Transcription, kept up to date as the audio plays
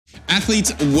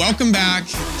Athletes, welcome back.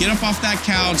 Get up off that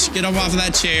couch, get up off of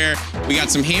that chair. We got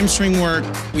some hamstring work,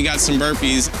 we got some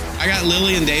burpees. I got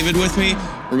Lily and David with me.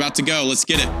 We're about to go, let's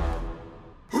get it.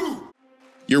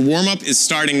 Your warm-up is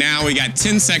starting now. We got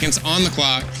 10 seconds on the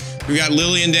clock. We got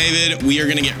Lily and David. We are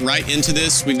gonna get right into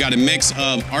this. We've got a mix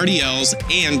of RDLs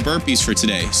and burpees for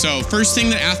today. So first thing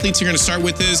that athletes are gonna start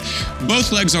with is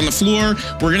both legs on the floor.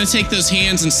 We're gonna take those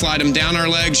hands and slide them down our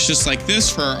legs just like this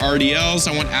for our RDLs.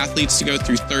 I want athletes to go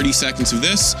through 30 seconds of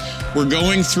this. We're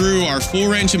going through our full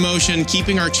range of motion,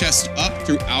 keeping our chest up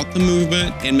throughout the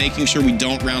movement and making sure we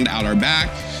don't round out our back.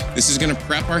 This is gonna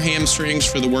prep our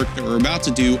hamstrings for the work that we're about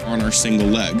to do on our single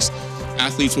legs.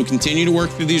 Athletes will continue to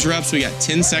work through these reps. We got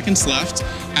 10 seconds left.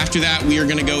 After that, we are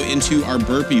gonna go into our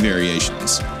burpee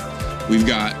variations. We've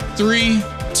got 3,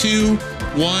 2,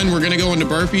 1. We're gonna go into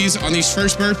burpees. On these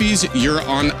first burpees, you're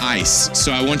on ice.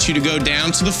 So I want you to go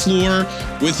down to the floor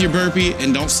with your burpee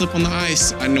and don't slip on the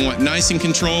ice. I want nice and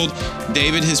controlled.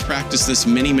 David has practiced this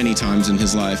many, many times in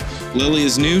his life. Lily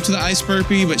is new to the ice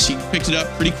burpee, but she picked it up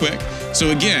pretty quick.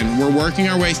 So again, we're working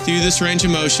our way through this range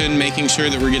of motion, making sure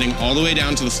that we're getting all the way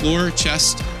down to the floor,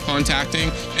 chest contacting,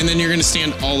 and then you're gonna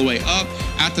stand all the way up.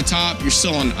 At the top, you're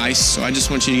still on ice, so I just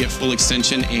want you to get full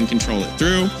extension and control it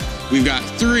through. We've got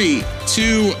 3,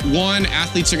 2, 1.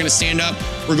 Athletes are gonna stand up.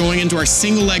 We're going into our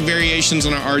single leg variations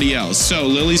on our RDLs. So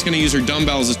Lily's gonna use her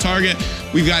dumbbell as a target.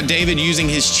 We've got David using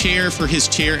his chair for his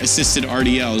chair assisted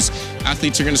RDLs.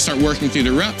 Athletes are gonna start working through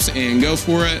the reps and go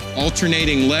for it.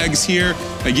 Alternating legs here.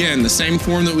 Again, the same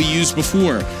form that we used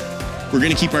before. We're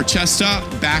gonna keep our chest up,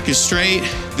 back is straight.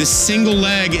 This single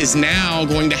leg is now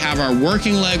going to have our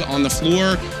working leg on the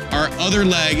floor. Our other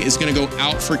leg is gonna go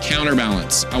out for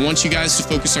counterbalance. I want you guys to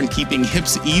focus on keeping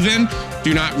hips even.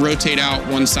 Do not rotate out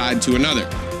one side to another.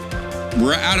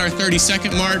 We're at our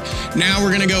 30-second mark. Now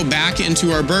we're gonna go back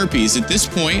into our burpees. At this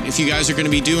point, if you guys are gonna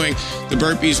be doing the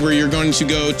burpees where you're going to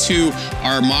go to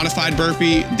our modified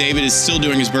burpee, David is still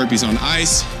doing his burpees on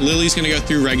ice. Lily's gonna go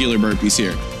through regular burpees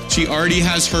here. She already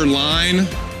has her line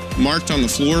marked on the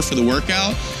floor for the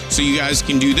workout. So you guys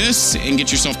can do this and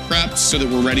get yourself prepped so that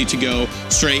we're ready to go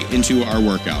straight into our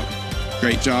workout.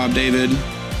 Great job, David.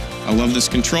 I love this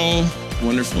control.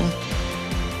 Wonderful.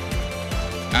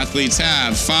 Athletes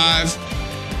have 5,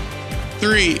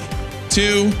 3,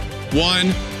 2,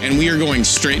 1, and we are going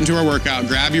straight into our workout.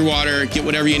 Grab your water, get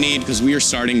whatever you need, because we are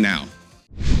starting now.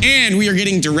 And we are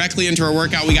getting directly into our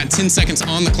workout. We got 10 seconds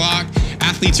on the clock.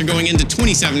 Athletes are going into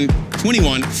 27,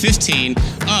 21, 15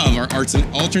 of our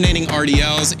alternating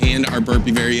RDLs and our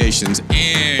burpee variations.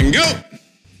 And go!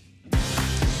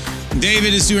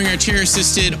 David is doing our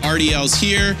chair-assisted RDLs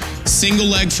here. Single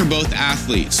leg for both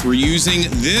athletes. We're using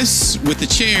this with the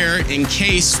chair in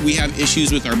case we have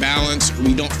issues with our balance or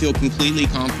we don't feel completely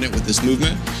confident with this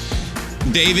movement.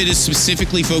 David is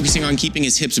specifically focusing on keeping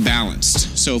his hips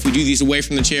balanced. So if we do these away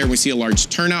from the chair and we see a large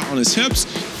turnout on his hips,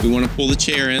 we want to pull the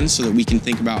chair in so that we can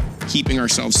think about keeping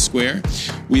ourselves square.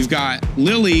 We've got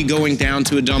Lily going down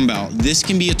to a dumbbell. This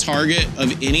can be a target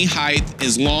of any height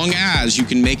as long as you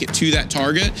can make it to that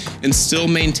target and still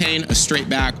maintain a straight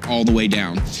back all the way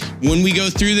down. When we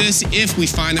go through this, if we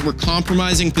find that we're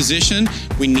compromising position,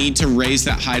 we need to raise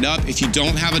that height up. If you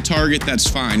don't have a target, that's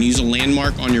fine. Use a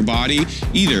landmark on your body,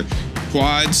 either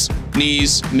quads,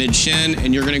 knees, mid-shin,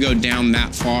 and you're gonna go down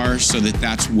that far so that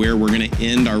that's where we're gonna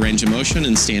end our range of motion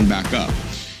and stand back up.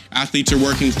 Athletes are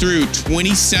working through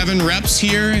 27 reps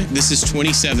here. This is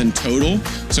 27 total.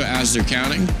 So as they're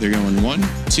counting, they're going 1,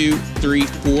 2, 3,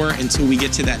 4 until we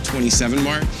get to that 27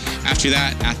 mark. After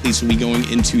that, athletes will be going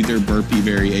into their burpee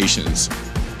variations.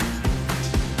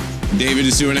 David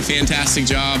is doing a fantastic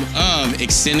job of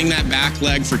extending that back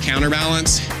leg for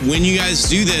counterbalance. When you guys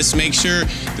do this, make sure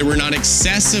that we're not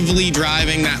excessively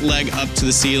driving that leg up to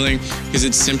the ceiling because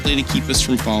it's simply to keep us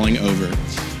from falling over.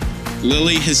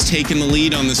 Lily has taken the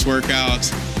lead on this workout.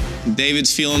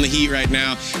 David's feeling the heat right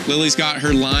now. Lily's got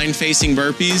her line facing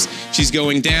burpees. She's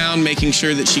going down, making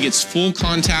sure that she gets full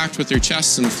contact with her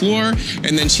chest and the floor,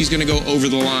 and then she's gonna go over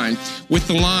the line. With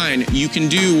the line, you can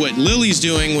do what Lily's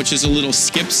doing, which is a little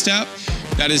skip step.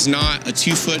 That is not a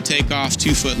 2-foot takeoff,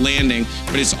 2-foot landing,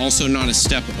 but it's also not a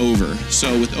step over.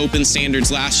 So with open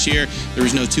standards last year, there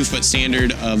was no 2-foot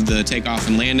standard of the takeoff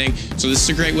and landing. So this is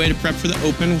a great way to prep for the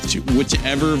open,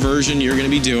 whichever version you're gonna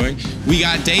be doing. We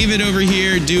got David over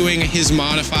here doing his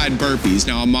modified burpees.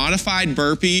 Now a modified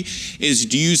burpee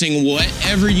is using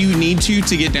whatever you need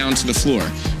to get down to the floor.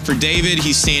 For David,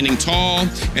 he's standing tall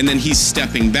and then he's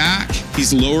stepping back.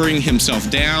 He's lowering himself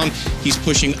down. He's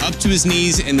pushing up to his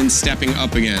knees and then stepping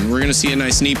up again. We're gonna see a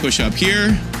nice knee push up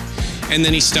here. And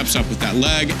then he steps up with that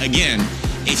leg. Again,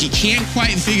 If you can't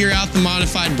quite figure out the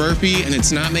modified burpee and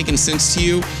it's not making sense to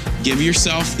you, give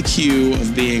yourself the cue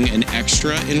of being an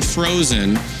extra in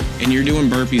Frozen and you're doing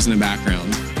burpees in the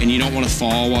background and you don't want to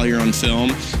fall while you're on film,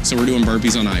 so we're doing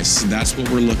burpees on ice. That's what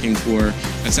we're looking for.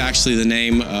 That's actually the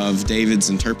name of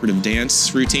David's interpretive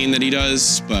dance routine that he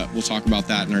does, but we'll talk about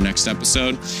that in our next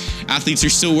episode. Athletes are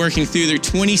still working through their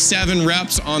 27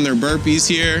 reps on their burpees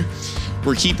here.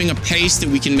 We're keeping a pace that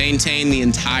we can maintain the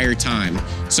entire time.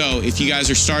 So if you guys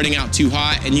are starting out too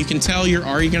hot and you can tell you're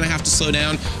already gonna have to slow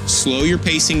down, slow your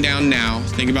pacing down now.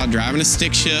 Think about driving a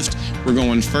stick shift. We're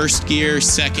going first gear,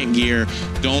 second gear.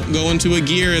 Don't go into a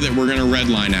gear that we're gonna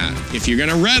redline at. If you're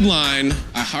gonna redline,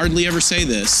 I hardly ever say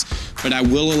this, but I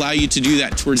will allow you to do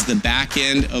that towards the back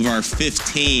end of our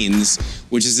 15s,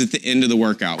 which is at the end of the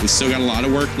workout. We still got a lot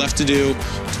of work left to do.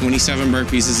 27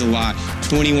 burpees is a lot,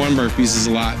 21 burpees is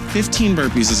a lot, 15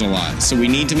 burpees is a lot. So we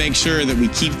need to make sure that we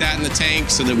keep that in the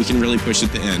tank so that we can really push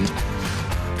at the end.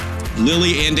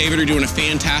 Lily and David are doing a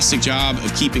fantastic job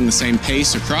of keeping the same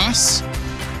pace across.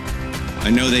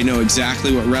 I know they know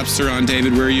exactly what reps are on.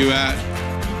 David, where are you at?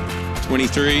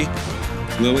 23,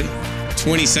 Lily?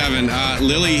 27.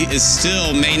 Lily is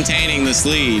still maintaining this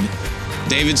lead.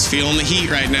 David's feeling the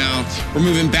heat right now. We're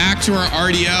moving back to our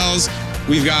RDLs.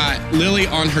 We've got Lily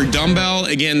on her dumbbell.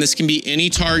 Again, this can be any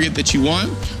target that you want.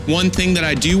 One thing that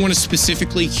I do want to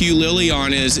specifically cue Lily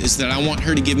on is that I want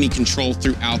her to give me control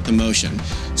throughout the motion.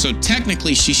 So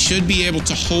technically, she should be able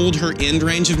to hold her end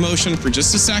range of motion for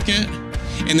just a second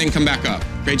and then come back up.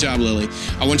 Great job, Lily.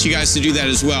 I want you guys to do that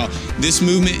as well. This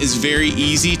movement is very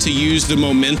easy to use the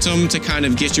momentum to kind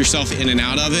of get yourself in and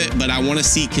out of it, but I want to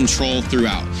see control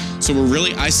throughout. So we're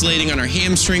really isolating on our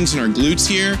hamstrings and our glutes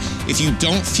here. If you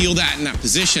don't feel that in that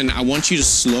position, I want you to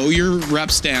slow your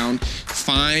reps down,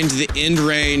 find the end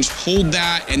range, hold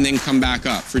that, and then come back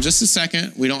up. For just a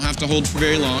second, we don't have to hold for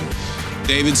very long.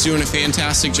 David's doing a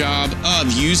fantastic job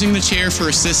of using the chair for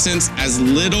assistance as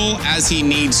little as he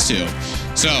needs to.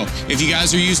 So if you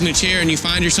guys are using a chair and you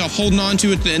find yourself holding on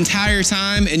to it the entire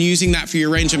time and using that for your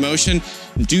range of motion,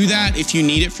 do that if you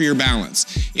need it for your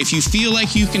balance. If you feel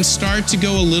like you can start to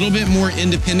go a little bit more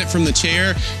independent from the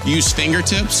chair, use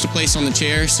fingertips to place on the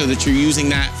chair so that you're using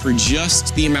that for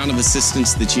just the amount of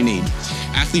assistance that you need.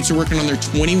 Athletes are working on their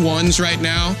 21s right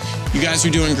now. You guys are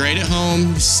doing great at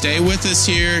home. Stay with us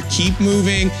here. Keep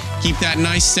moving. Keep that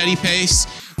nice steady pace.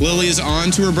 Lily is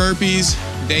on to her burpees.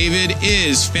 David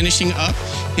is finishing up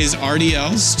his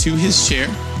RDLs to his chair.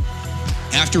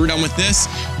 After we're done with this,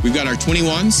 we've got our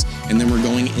 21s, and then we're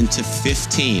going into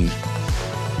 15.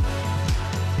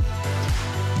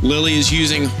 Lily is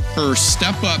using her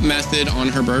step-up method on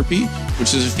her burpee,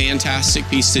 which is a fantastic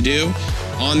piece to do.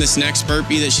 On this next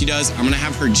burpee that she does, I'm gonna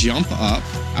have her jump up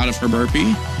out of her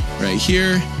burpee right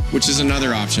here, which is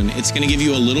another option. It's gonna give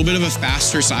you a little bit of a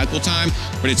faster cycle time,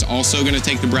 but it's also gonna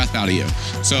take the breath out of you.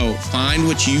 So find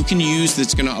what you can use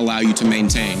that's gonna allow you to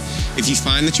maintain. If you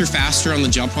find that you're faster on the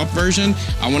jump up version,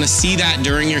 I wanna see that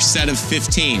during your set of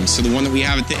 15. So the one that we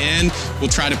have at the end, we'll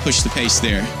try to push the pace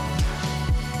there.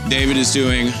 David is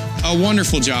doing a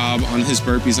wonderful job on his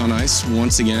burpees on ice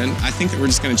once again. I think that we're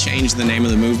just gonna change the name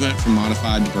of the movement from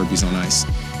modified to burpees on ice.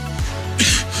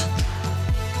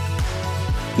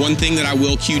 One thing that I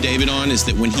will cue David on is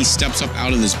that when he steps up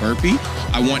out of this burpee,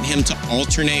 I want him to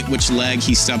alternate which leg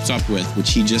he steps up with,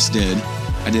 which he just did.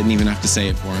 I didn't even have to say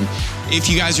it for him. If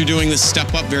you guys are doing this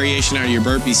step up variation out of your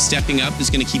burpees, stepping up is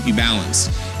gonna keep you balanced.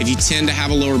 If you tend to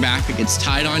have a lower back that gets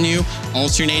tight on you,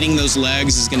 alternating those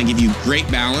legs is gonna give you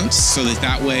great balance so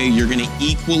that way you're gonna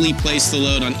equally place the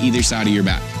load on either side of your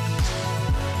back.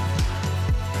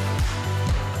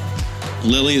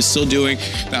 Lily is still doing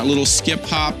that little skip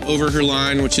hop over her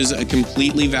line, which is a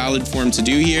completely valid form to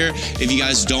do here. If you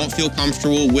guys don't feel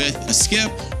comfortable with a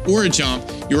skip or a jump,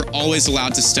 you're always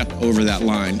allowed to step over that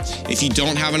line. If you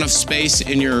don't have enough space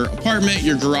in your apartment,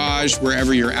 your garage,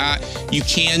 wherever you're at, you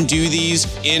can do these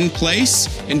in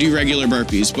place and do regular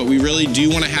burpees, but we really do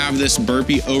want to have this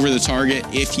burpee over the target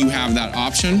if you have that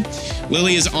option.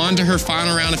 Lily is on to her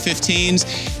final round of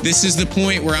 15s. This is the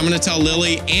point where I'm going to tell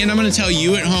Lily, and I'm going to tell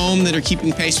you at home that are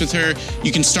keeping pace with her,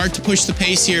 you can start to push the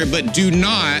pace here, but do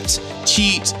not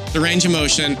cheat the range of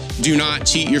motion. Do not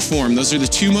cheat your form. Those are the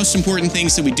two most important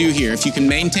things that we do here. If you can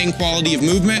maintain quality of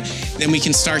movement, then we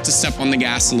can start to step on the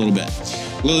gas a little bit.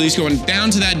 Lily's going down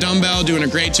to that dumbbell, doing a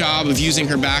great job of using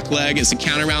her back leg as a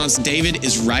counterbalance. David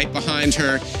is right behind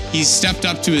her. He's stepped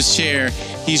up to his chair.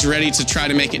 He's ready to try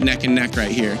to make it neck and neck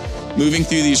right here. Moving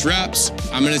through these reps,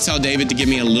 I'm gonna tell David to give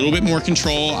me a little bit more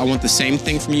control. I want the same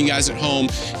thing from you guys at home.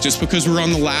 Just because we're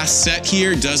on the last set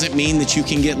here doesn't mean that you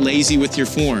can get lazy with your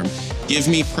form. give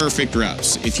me perfect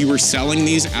reps. If you were selling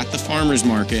these at the farmer's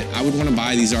market, I would want to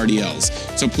buy these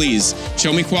RDLs. So please,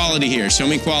 show me quality here, show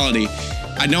me quality.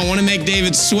 I don't want to make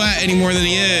David sweat any more than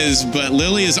he is, but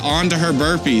Lily is on to her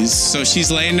burpees, so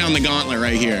she's laying down the gauntlet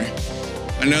right here.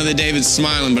 I know that David's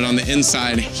smiling, but on the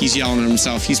inside, he's yelling at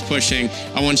himself. He's pushing.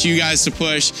 I want you guys to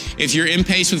push. If you're in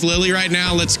pace with Lily right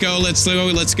now, let's go, let's go,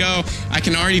 let's go. I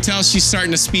can already tell she's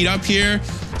starting to speed up here.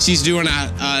 She's doing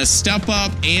a step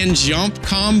up and jump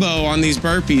combo on these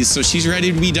burpees, so she's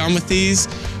ready to be done with these.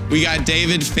 We got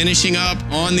David finishing up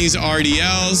on these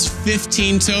RDLs,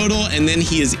 15 total, and then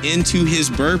he is into his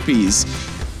burpees.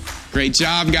 Great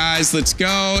job, guys. Let's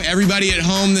go. Everybody at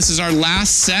home, this is our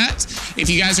last set. If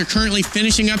you guys are currently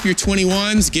finishing up your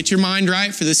 21s, get your mind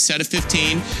right for this set of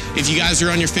 15. If you guys are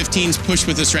on your 15s, push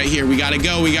with us right here. We gotta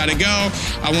go, we gotta go.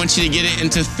 I want you to get it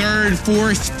into third,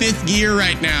 fourth, fifth gear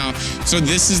right now. So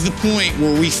this is the point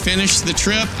where we finish the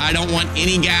trip. I don't want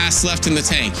any gas left in the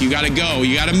tank. You gotta go,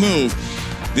 you gotta move.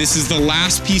 This is the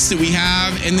last piece that we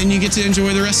have, and then you get to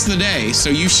enjoy the rest of the day. So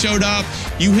you showed up,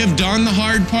 you have done the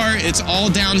hard part. It's all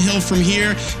downhill from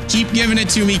here. Keep giving it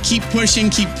to me, keep pushing,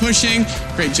 keep pushing.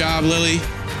 Great job, Lily.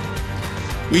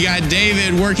 We got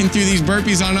David working through these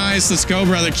burpees on ice. Let's go,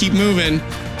 brother, keep moving.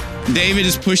 David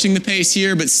is pushing the pace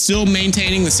here, but still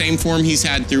maintaining the same form he's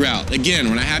had throughout. Again,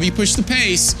 when I have you push the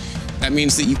pace, that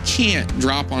means that you can't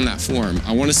drop on that form.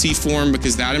 I want to see form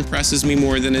because that impresses me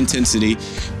more than intensity.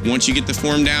 Once you get the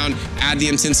form down, add the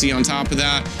intensity on top of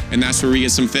that, and that's where we get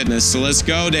some fitness. So let's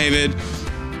go, David.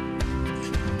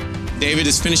 David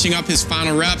is finishing up his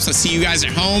final reps. I see you guys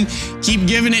at home. Keep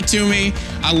giving it to me.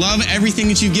 I love everything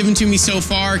that you've given to me so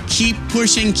far. Keep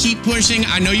pushing, keep pushing.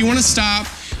 I know you want to stop.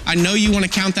 I know you want to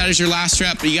count that as your last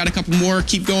rep, but you got a couple more.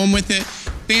 Keep going with it.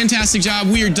 Fantastic job.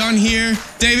 We are done here.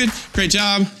 David, great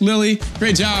job. Lily,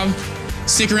 great job.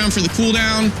 Stick around for the cool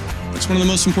down. It's one of the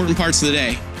most important parts of the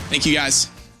day. Thank you, guys.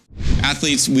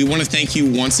 Athletes, we want to thank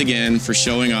you once again for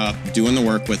showing up, doing the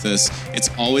work with us. It's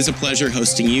always a pleasure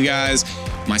hosting you guys.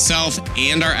 Myself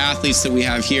and our athletes that we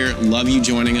have here love you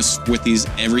joining us with these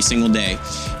every single day.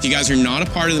 If you guys are not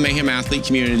a part of the Mayhem Athlete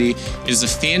community, it is a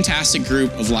fantastic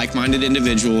group of like-minded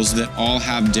individuals that all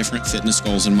have different fitness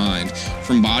goals in mind.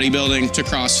 From bodybuilding to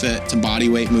CrossFit to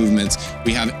bodyweight movements,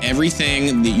 we have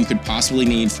everything that you could possibly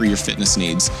need for your fitness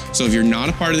needs. So if you're not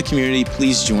a part of the community,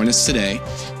 please join us today.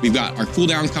 We've got our cool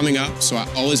down coming up, so I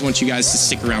always want you guys to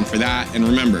stick around for that. And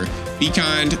remember, be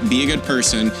kind, be a good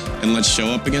person, and let's show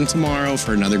up again tomorrow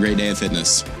for another great day of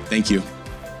fitness. Thank you.